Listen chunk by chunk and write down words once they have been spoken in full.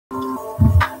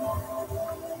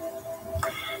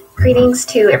Greetings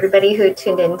to everybody who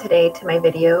tuned in today to my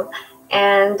video.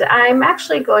 And I'm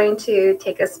actually going to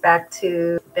take us back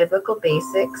to biblical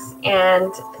basics.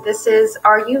 And this is,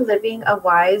 are you living a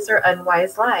wise or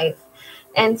unwise life?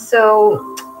 And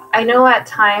so I know at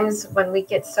times when we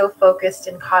get so focused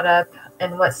and caught up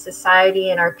in what society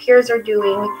and our peers are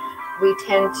doing, we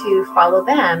tend to follow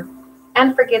them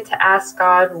and forget to ask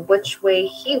God which way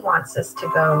He wants us to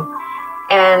go,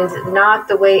 and not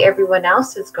the way everyone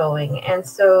else is going. And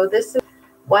so this is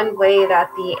one way that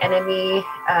the enemy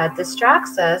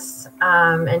distracts us,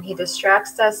 and he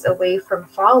distracts us away from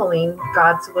following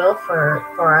God's will for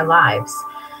our lives.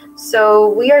 So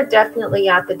we are definitely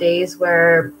at the days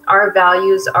where our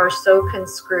values are so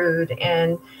conscrewed,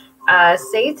 and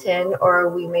Satan, or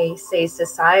we may say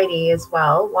society as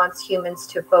well, wants humans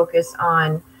to focus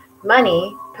on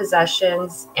money,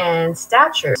 possessions, and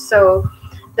stature. So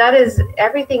that is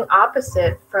everything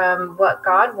opposite from what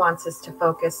God wants us to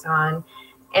focus on,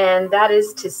 and that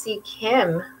is to seek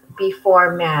Him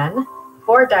before man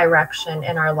for direction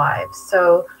in our lives.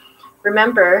 So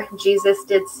remember, Jesus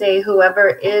did say, whoever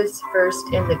is first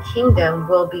in the kingdom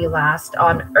will be last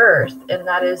on earth. And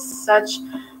that is such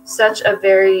a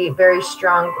very, very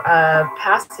strong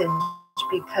passage,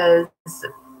 because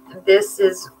this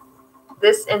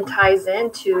ties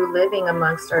into living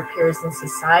amongst our peers in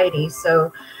society.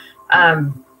 So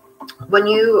when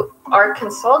you are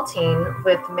consulting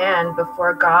with man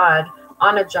before God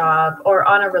on a job or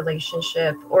on a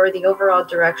relationship or the overall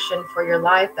direction for your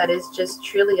life, that is just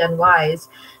truly unwise.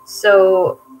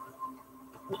 So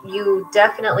you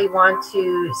definitely want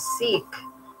to seek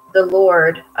the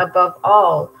Lord above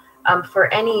all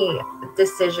for any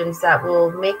decisions that will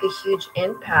make a huge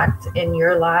impact in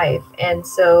your life. And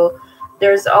so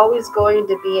there's always going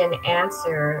to be an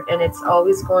answer, and it's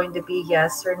always going to be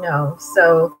yes or no.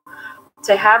 So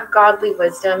to have godly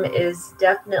wisdom is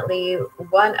definitely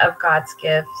one of God's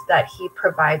gifts that He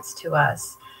provides to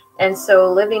us. And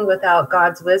so living without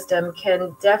God's wisdom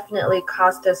can definitely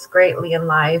cost us greatly in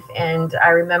life. And I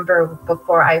remember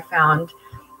before I found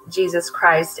Jesus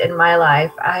Christ in my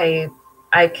life, I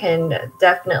can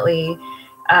definitely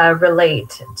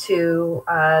relate to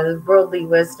worldly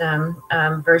wisdom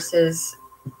versus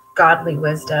godly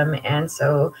wisdom. And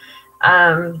so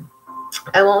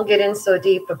I won't get in so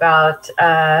deep about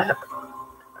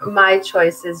my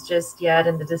choices just yet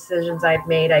and the decisions I've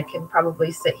made. I can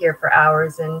probably sit here for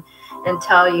hours and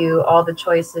tell you all the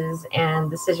choices and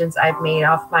decisions I've made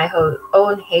off my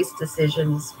own haste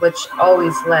decisions, which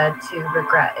always led to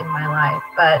regret in my life.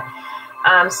 But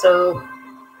so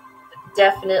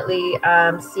definitely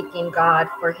seeking God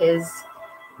for his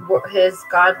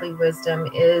godly wisdom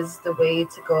is the way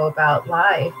to go about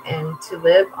life and to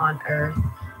live on earth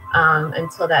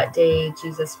until that day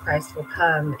Jesus Christ will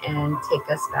come and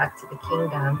take us back to the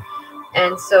kingdom.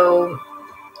 And so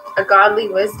a godly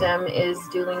wisdom is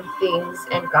doing things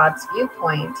in God's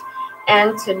viewpoint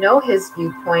and to know His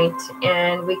viewpoint.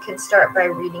 And we can start by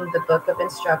reading the book of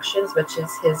instructions, which is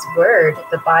His word,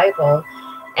 the Bible.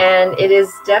 And it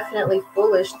is definitely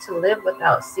foolish to live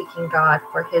without seeking God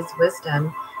for His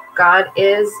wisdom. God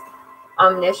is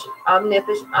omniscient. I'm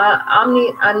it's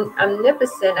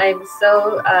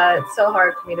so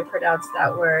hard for me to pronounce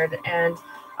that word. And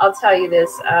I'll tell you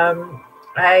this,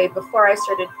 before I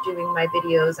started doing my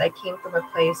videos, I came from a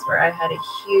place where I had a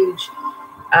huge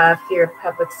fear of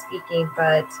public speaking,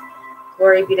 but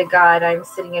glory be to God, I'm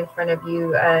sitting in front of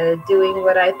you doing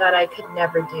what I thought I could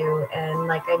never do. And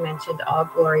like I mentioned, all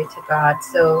glory to God.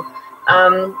 So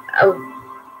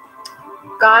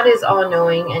God is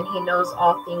all-knowing, and He knows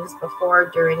all things before,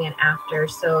 during, and after.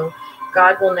 So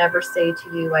God will never say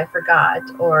to you, I forgot,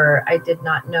 or I did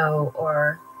not know,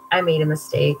 or I made a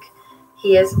mistake.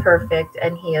 He is perfect,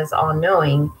 and He is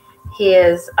all-knowing. He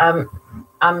is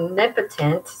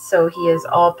omnipotent, so He is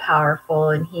all-powerful,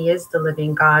 and He is the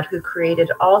living God who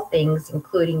created all things,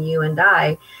 including you and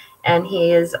I. And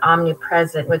He is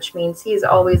omnipresent, which means He's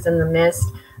always in the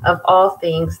midst of all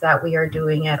things that we are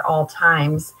doing at all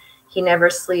times. He never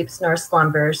sleeps nor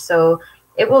slumbers. So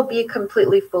it will be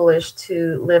completely foolish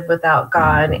to live without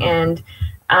God. And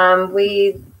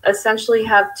we essentially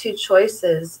have two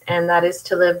choices, and that is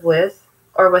to live with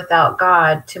or without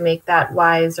God, to make that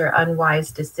wise or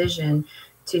unwise decision,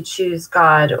 to choose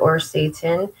God or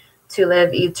Satan, to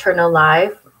live eternal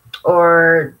life,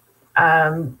 or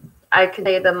I can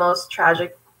say the most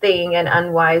tragic thing and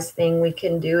unwise thing we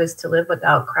can do is to live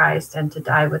without Christ and to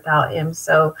die without Him.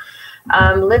 So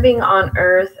living on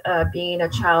earth, being a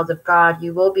child of God,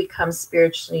 you will become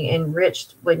spiritually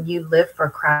enriched when you live for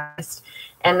Christ,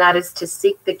 and that is to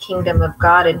seek the kingdom of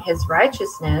God and His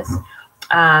righteousness,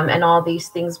 and all these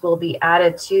things will be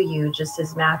added to you, just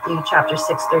as Matthew chapter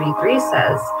 6:33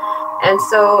 says. And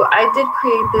so I did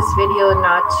create this video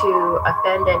not to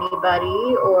offend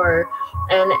anybody,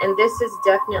 and this is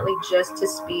definitely just to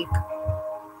speak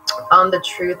on the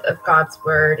truth of God's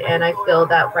word. And I feel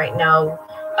that right now,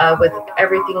 with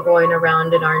everything going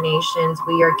around in our nations,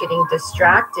 we are getting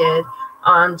distracted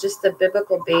on just the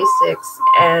biblical basics,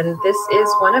 and this is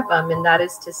one of them, and that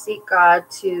is to seek God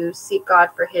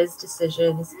for his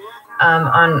decisions,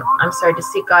 to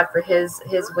seek God for his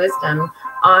wisdom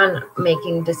on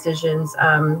making decisions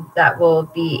that will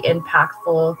be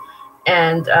impactful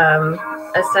and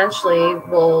essentially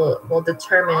will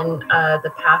determine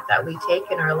the path that we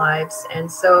take in our lives.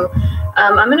 And so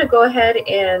I'm going to go ahead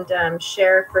and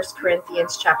share 1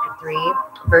 Corinthians chapter 3,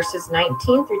 verses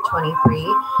 19 through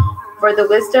 23. For the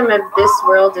wisdom of this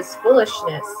world is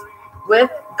foolishness with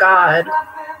God.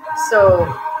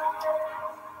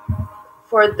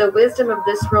 For the wisdom of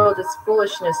this world is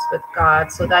foolishness with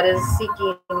God. So that is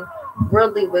seeking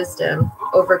worldly wisdom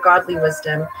over godly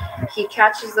wisdom. He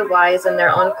catches the wise in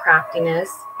their own craftiness.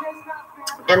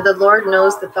 And the Lord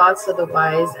knows the thoughts of the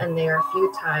wise, and they are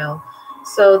futile.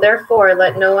 So therefore,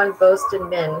 let no one boast in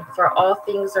men, for all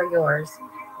things are yours.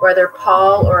 Whether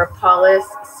Paul or Apollos,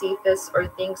 Cephas, or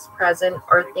things present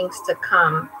or things to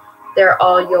come, they're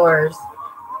all yours.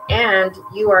 And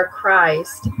you are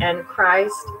Christ, and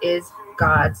Christ is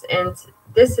God's. And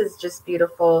this is just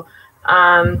beautiful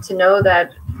to know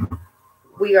that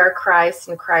we are Christ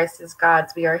and Christ is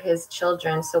God's. We are his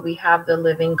children. So we have the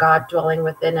living God dwelling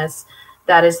within us.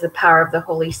 That is the power of the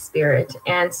Holy Spirit.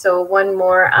 And so one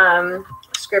more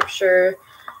scripture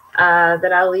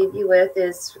that I'll leave you with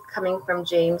is coming from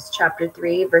James chapter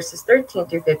 3, verses 13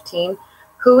 through 15.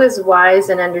 Who is wise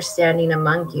and understanding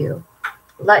among you?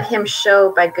 Let him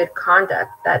show by good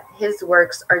conduct that his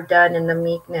works are done in the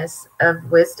meekness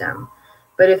of wisdom.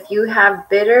 But if you have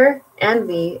bitter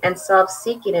envy and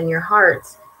self-seeking in your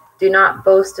hearts, do not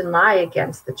boast and lie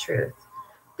against the truth.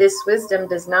 This wisdom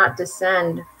does not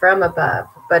descend from above,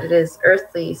 but it is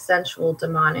earthly, sensual,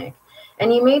 demonic.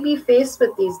 And you may be faced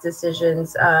with these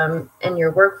decisions in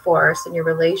your workforce, in your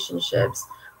relationships,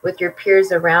 with your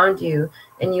peers around you.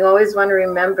 And you always want to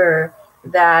remember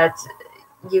that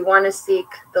you want to seek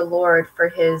the Lord for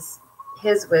his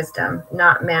wisdom,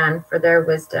 not man for their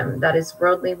wisdom. That is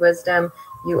worldly wisdom.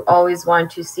 You always want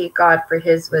to seek God for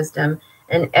his wisdom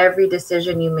in every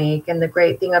decision you make. And the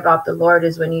great thing about the Lord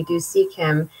is when you do seek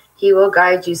him, he will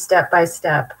guide you step by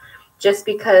step. Just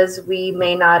because we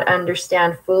may not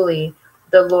understand fully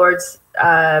the Lord's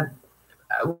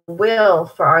will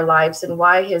for our lives and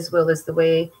why his will is the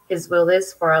way his will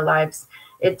is for our lives,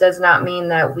 it does not mean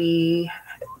that we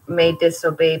may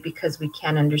disobey because we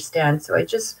can't understand. So I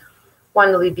just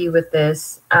want to leave you with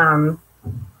this.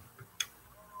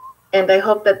 And I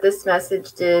hope that this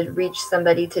message did reach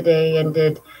somebody today and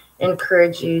did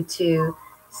encourage you to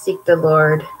seek the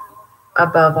Lord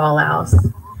above all else.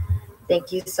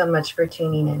 Thank you so much for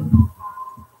tuning in.